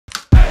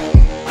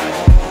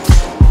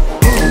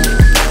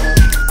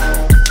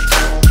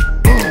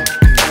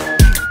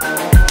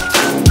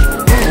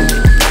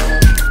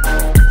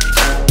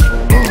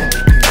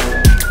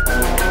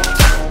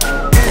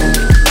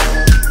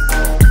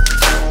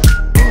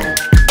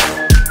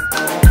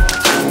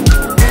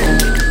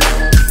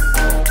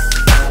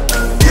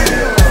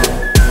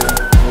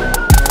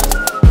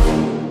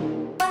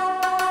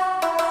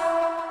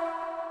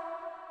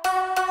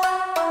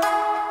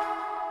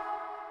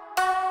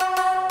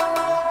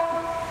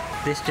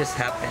this just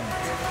happened.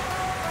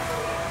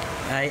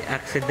 I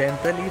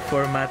accidentally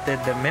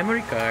formatted the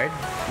memory card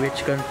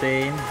which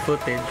contained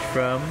footage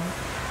from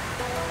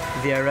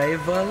the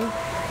arrival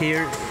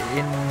here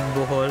in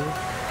Bohol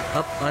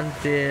up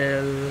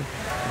until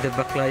the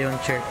Baclayon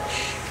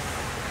Church.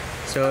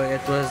 So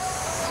it was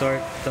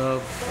sort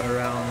of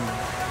around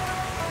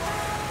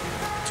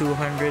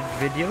 200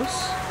 videos.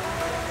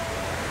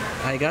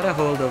 I got a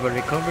hold of a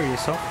recovery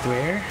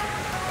software,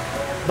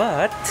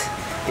 but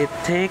it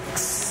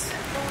takes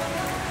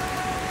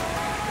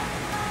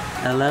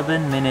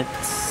 11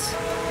 minutes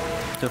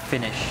to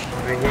finish.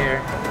 We're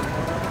here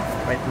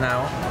right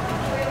now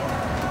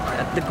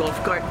at the golf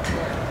cart.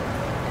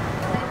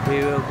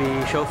 We will be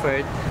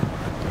chauffeured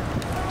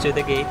to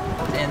the gate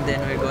and then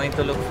we're going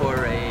to look for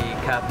a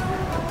cab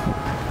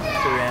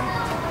to rent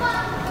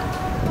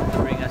to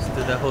bring us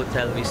to the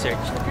hotel we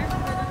searched.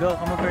 Go,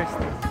 come on first.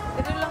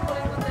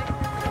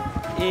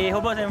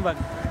 Ihubos yung bag.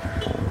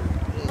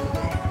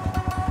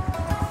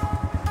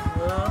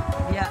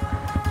 Yeah.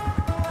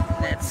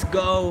 Let's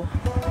go.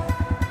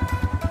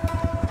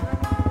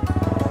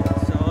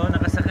 So,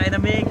 nakasakay na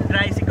may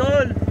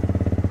tricycle.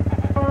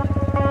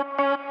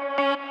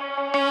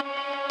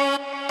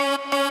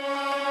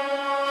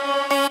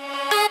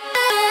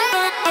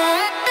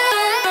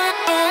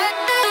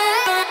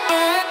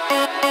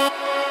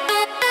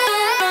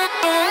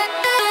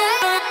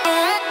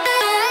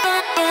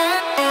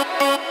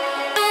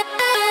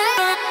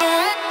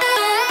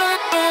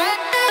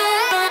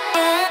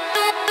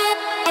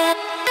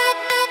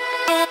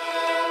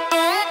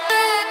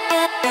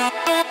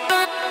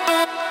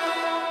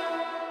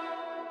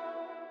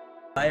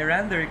 I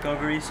ran the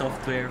recovery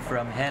software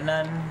from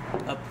Henan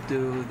up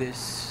to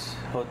this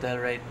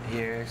hotel right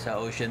here sa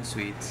Ocean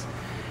Suites,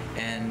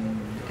 and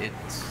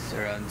it's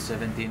around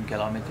 17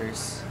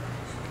 kilometers.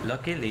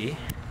 Luckily,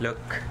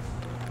 look,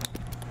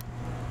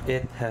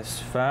 it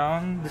has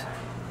found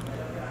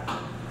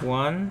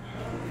 1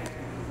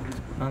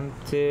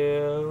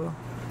 until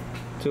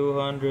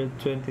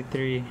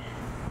 223.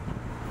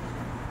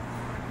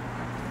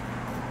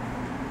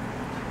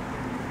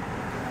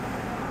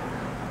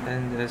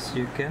 And as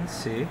you can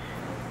see,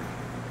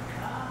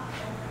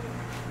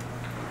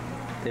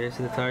 there's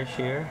the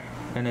tarsier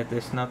and it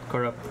is not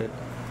corrupted.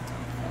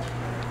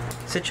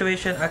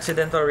 Situation: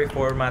 accidental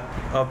reformat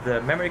of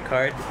the memory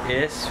card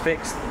is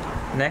fixed.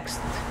 Next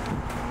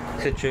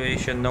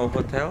situation: no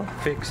hotel,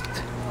 fixed.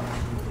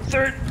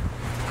 Third,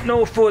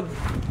 no food.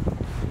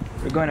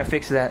 We're gonna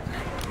fix that.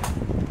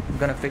 I'm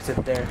gonna fix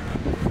it there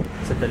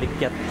sa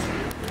Dalikyat.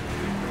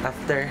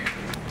 After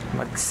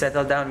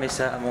mag-settle down may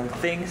sa among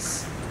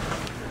things,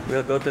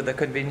 we'll go to the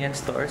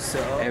convenience store,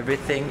 so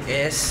everything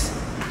is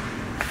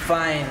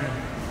fine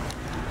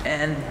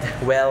and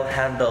well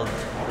handled.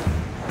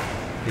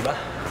 Diba?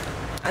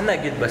 Ana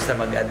gyud basta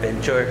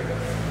mag-adventure.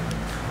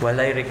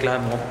 Walay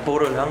reklamo,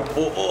 puro lang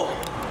oo.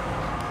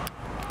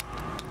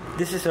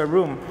 This is our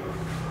room.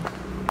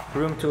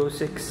 Room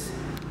 206.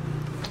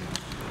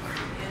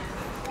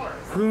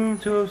 Room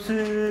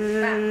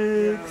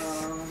 206.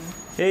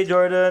 Hey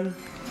Jordan.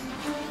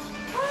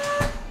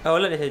 Ah,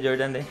 wala na si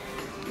Jordan eh.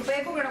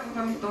 Kaya ko gano'n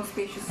kami itong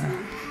spacious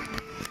room.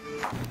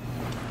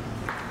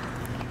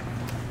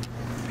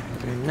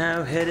 We're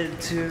now headed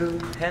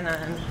to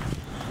Henan.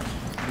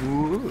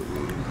 Ooh.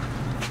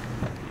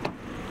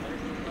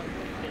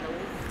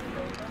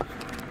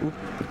 Oop.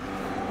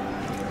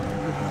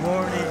 Good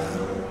morning.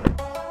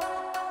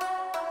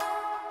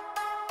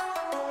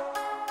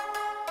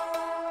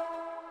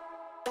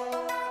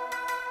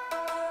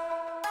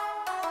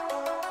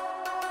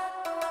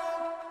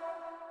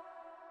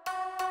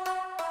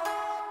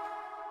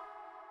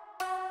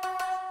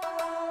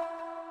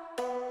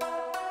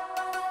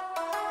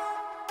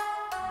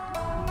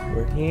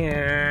 We're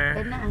here.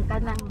 Kaya na ang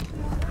kanang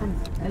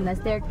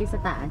staircase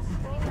sa taas.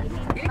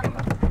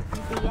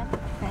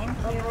 Thank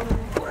you.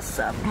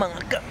 What's up mga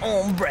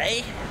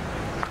ka-ombre?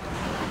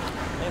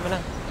 Ay mo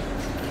lang.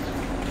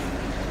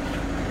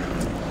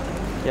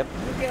 Yep.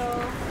 Thank you.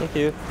 Thank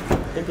you.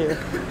 Thank you.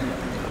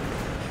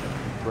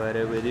 What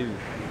do we do?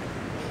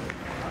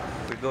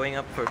 We're going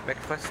up for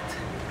breakfast.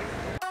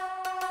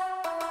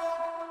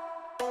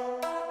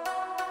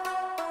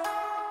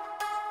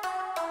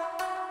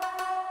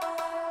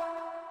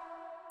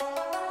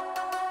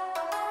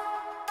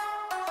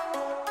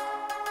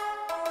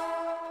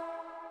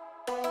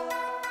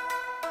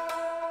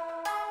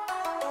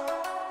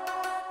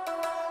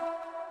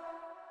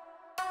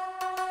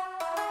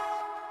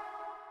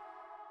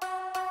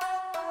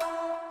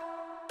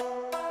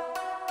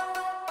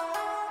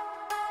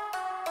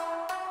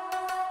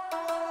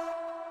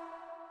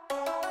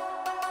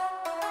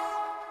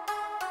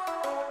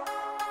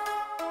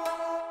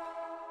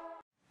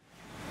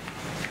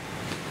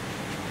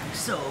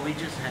 So we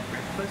just had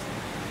breakfast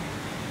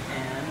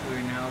and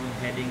we're now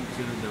heading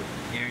to the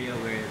area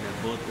where the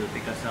boat will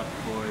pick us up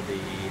for the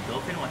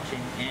dolphin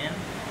watching and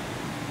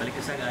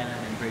Balikasag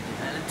Island and Virgin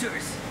Island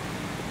tours.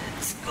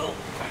 Let's go!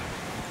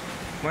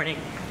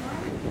 Morning!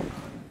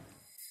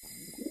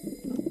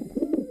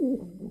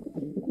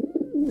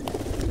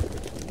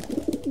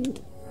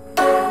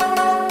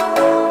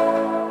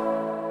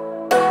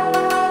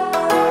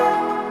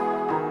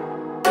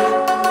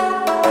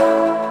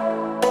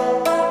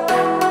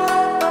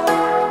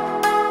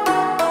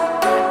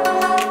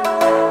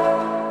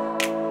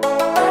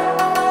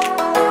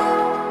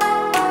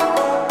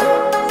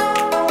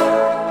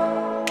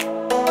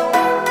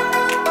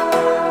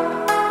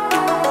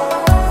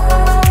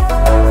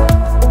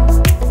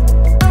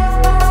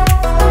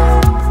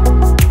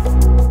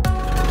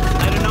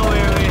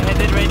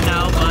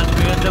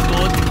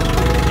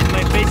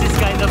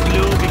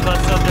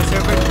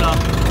 saw.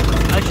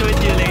 I'll show it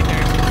to you later.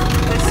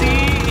 The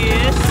sea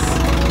is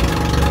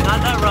not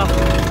that rough.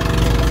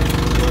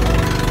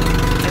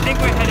 I think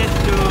we're headed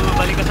to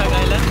Balikasag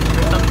Island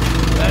or something.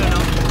 I don't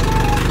know.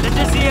 Let's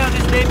just see how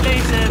this day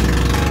plays and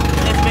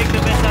let's make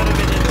the best out of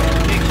it and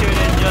make sure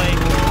to enjoy.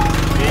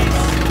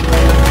 Peace.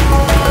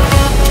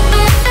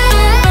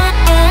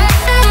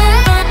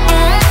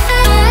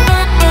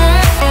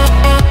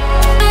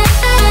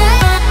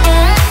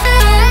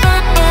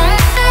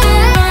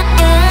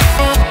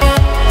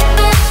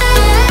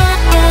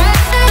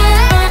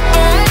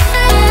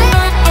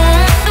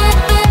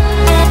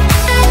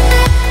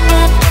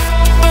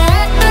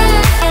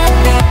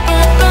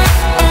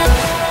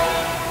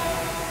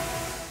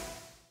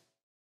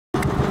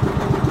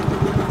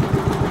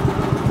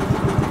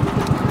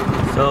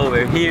 So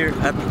we're here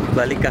at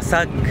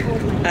Balikasag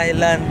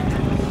Island.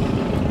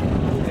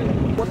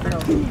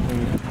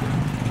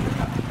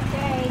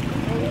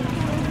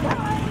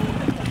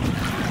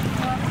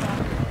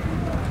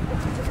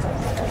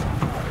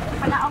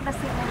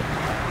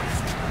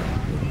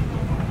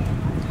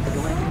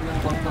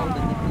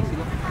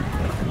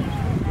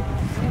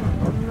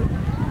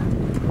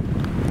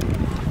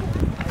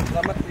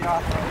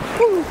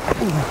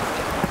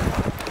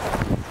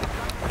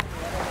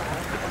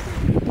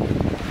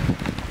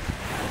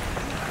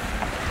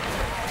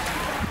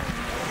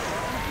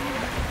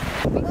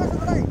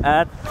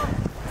 At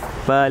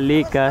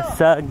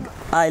Balikasag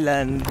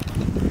Island,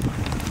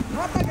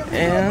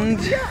 and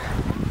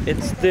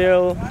it's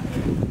still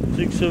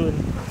 6:27.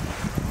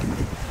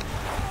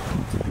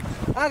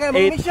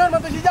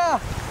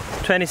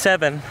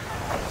 27.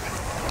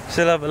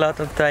 Still have a lot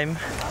of time.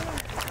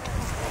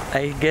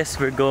 I guess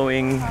we're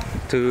going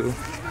to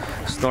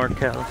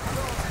snorkel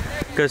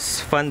because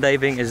fun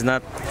diving is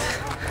not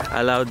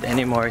allowed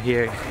anymore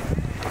here.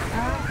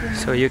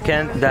 So you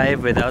can't dive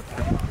without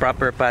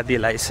proper PADI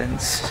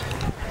license.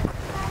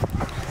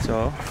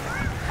 So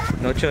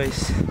no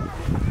choice.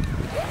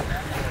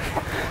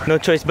 No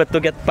choice but to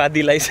get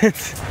PADI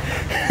license.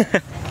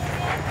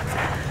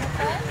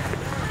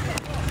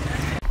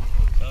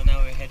 So now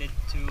we're headed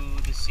to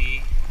the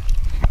sea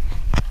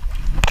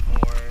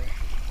for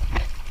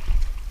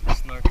a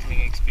snorkeling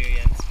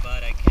experience,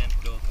 but I can't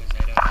go because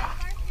I don't have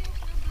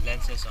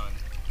lenses on.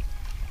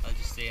 I'll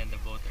just stay on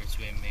the boat or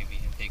swim maybe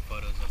and take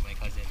photos of my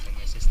cousins and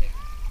my sister.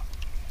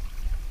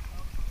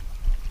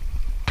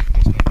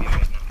 Here's my view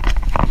right now.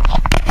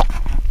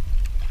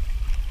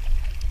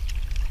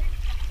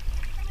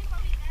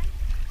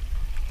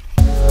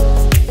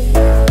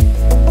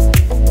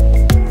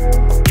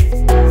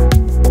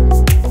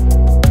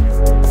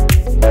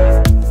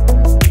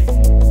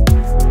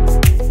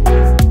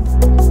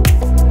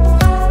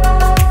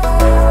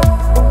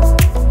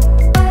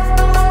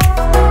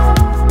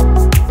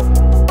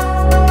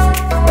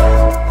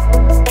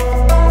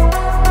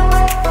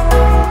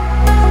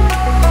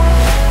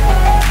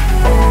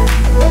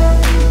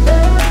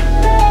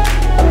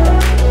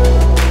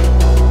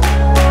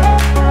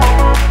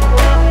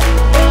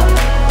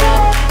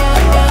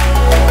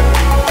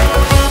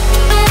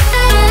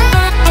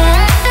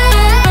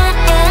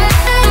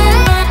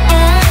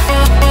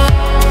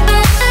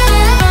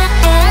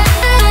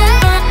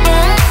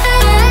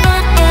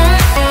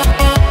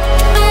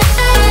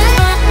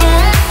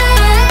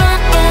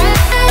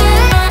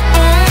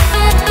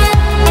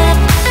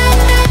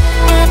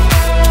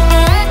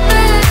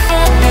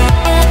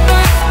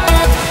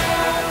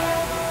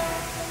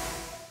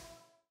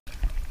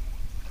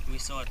 We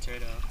saw a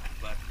turtle,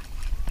 but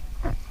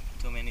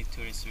too many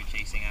tourists were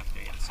chasing after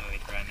it, so it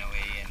ran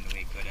away and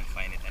we couldn't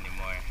find it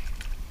anymore.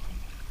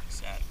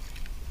 Sad.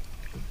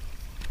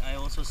 I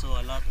also saw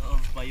a lot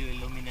of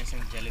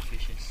bioluminescent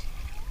jellyfishes.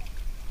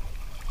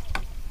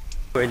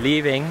 We're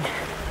leaving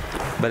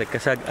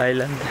Balikasag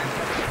Island.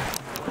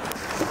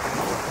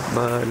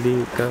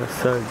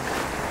 Balikasag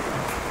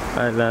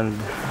Island.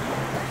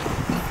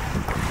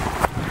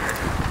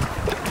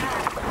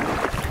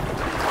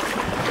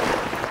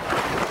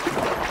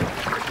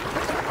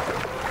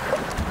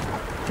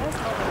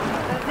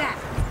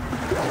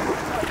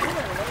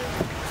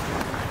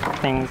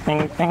 Ting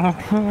ting ting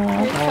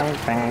ting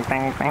ting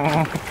ting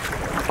ting.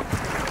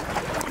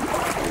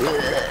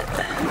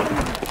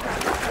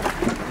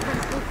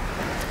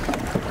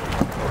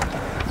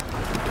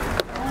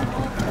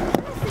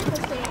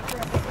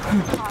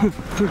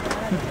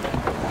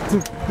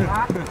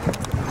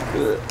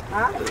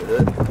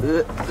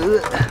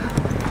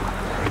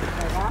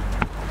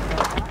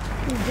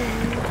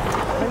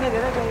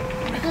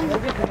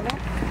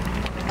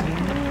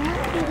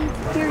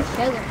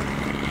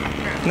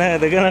 Na,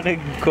 dagan na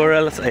kay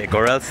corals,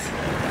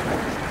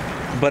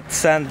 but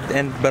sand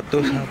and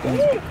bato.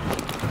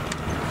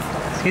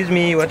 Excuse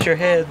me, watch your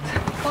head.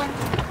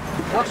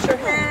 Wash your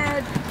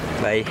head.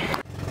 Bye.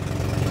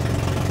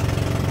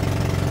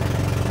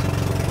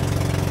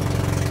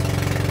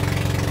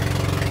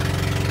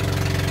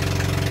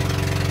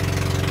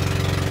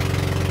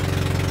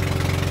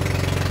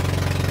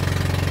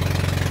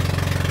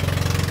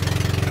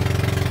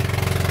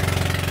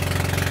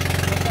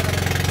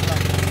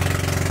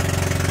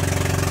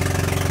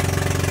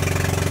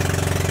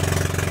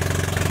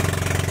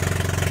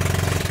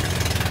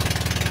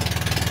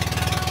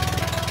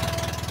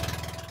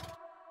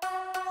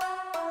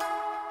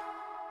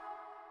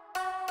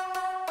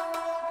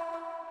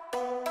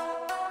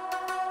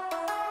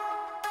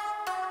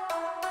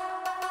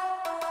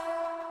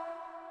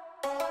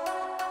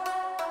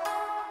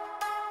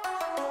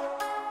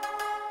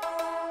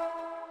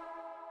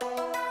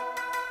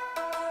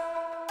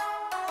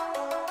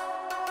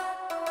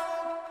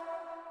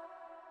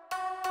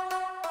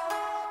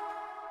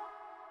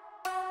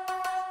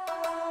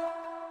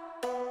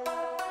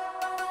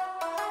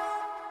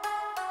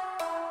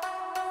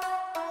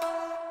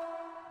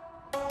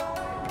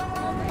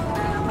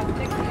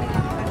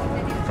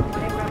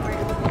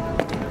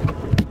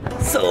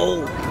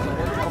 So,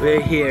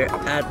 we're here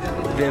at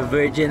the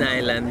Virgin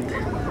Island.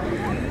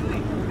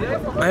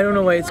 I don't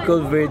know why it's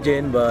called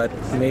Virgin, but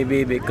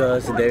maybe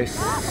because there's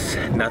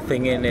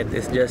nothing in it.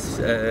 It's just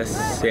a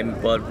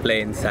simple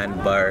plain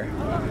sandbar.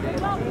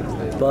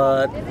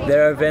 But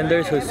there are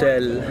vendors who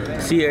sell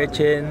sea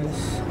urchins,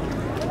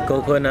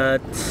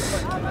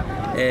 coconuts,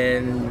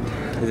 and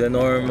the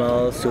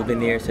normal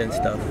souvenirs and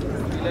stuff.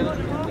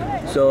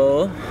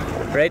 So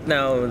right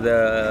now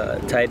the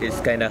tide is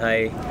kind of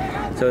high,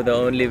 so the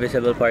only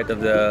visible part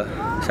of the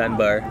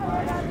sandbar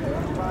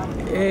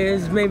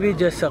is maybe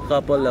just a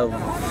couple of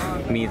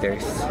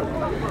meters.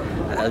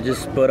 I'll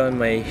just put on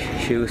my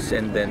shoes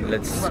and then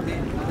let's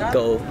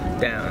go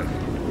down.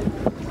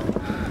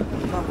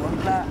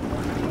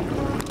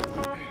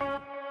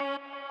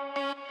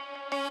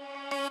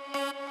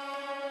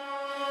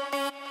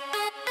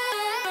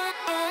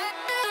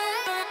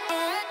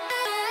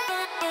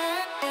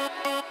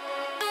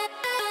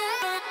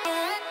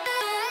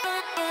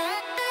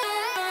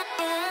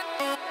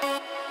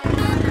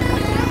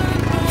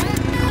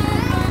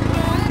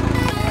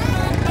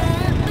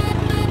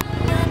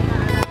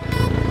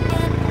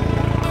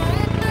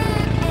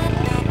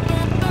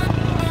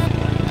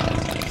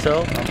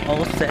 So I'm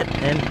all set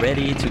and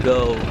ready to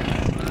go.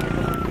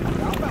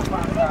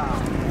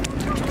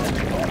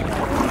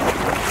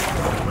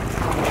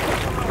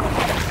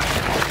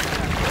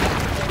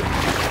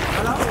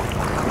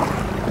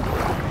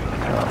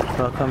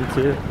 Welcome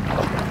to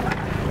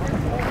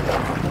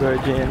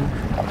Virgin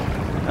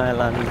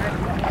Island.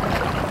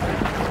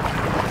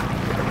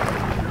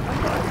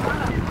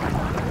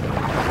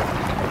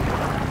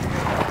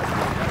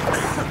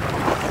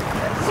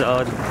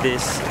 So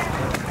this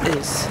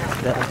is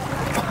the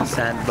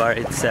sandbar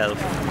itself.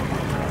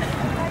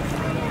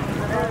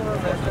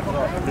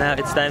 Now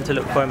it's time to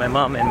look for my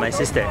mom and my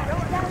sister.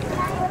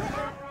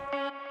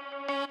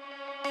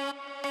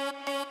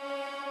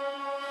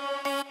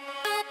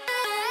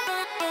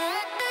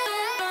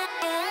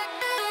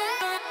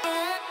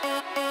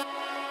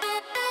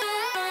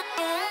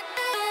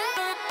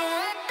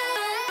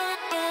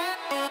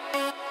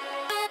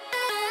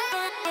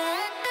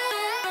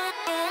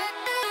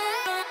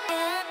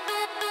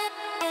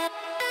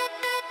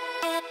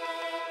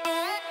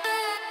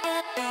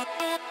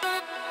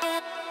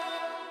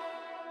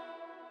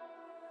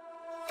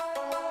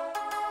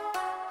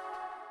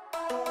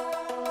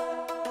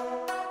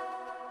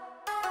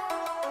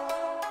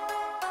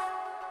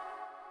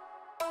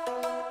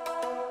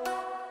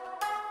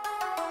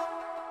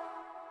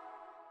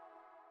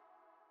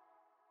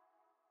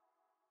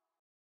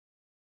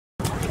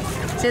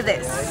 To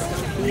this.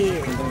 Here.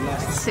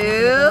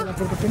 To...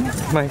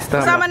 My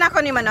stomach. Sama na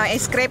ko ni Mano,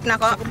 i-scrape na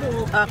ko.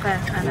 Okay,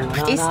 ano?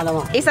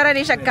 Isa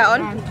rin siya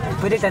kaon?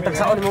 Pwede tayo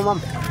tagsaon mo, ma'am.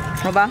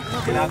 Mo ba?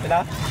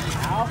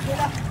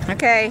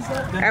 Okay,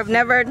 I've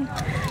never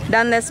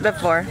done this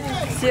before.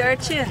 Sea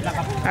urchin.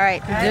 Alright,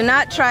 do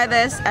not try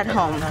this at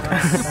home.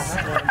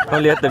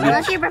 Only at the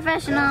Unless beach. you're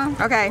professional.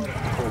 Okay.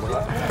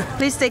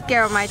 Please take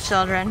care of my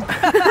children.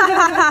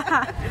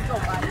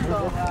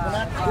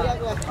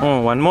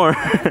 Oh, one more.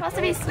 It's supposed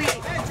to be sweet.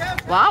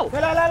 Wow,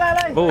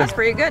 Oh. that's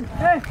pretty good.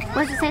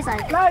 What's it taste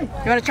like? You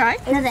want to try?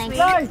 No thanks.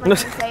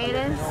 Say it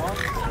is.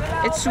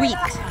 It's sweet.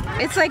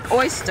 It's like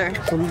oyster.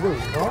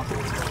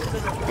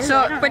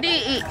 So, pwede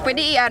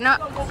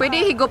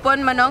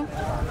higupon manong?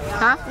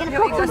 Ha?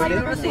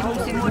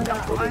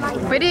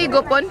 Pwede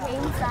higupon?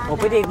 O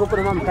pwede, go po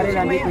na, ma'am. Kari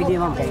lang, di pwede,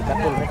 ma'am. Kaya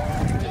katol.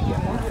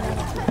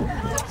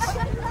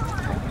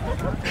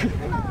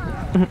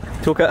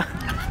 Suka.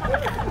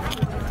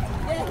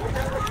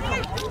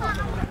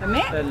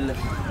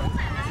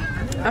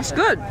 That's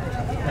good.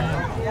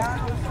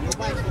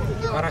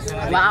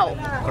 Wow.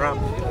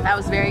 That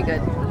was very good.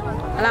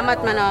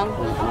 Salamat manong.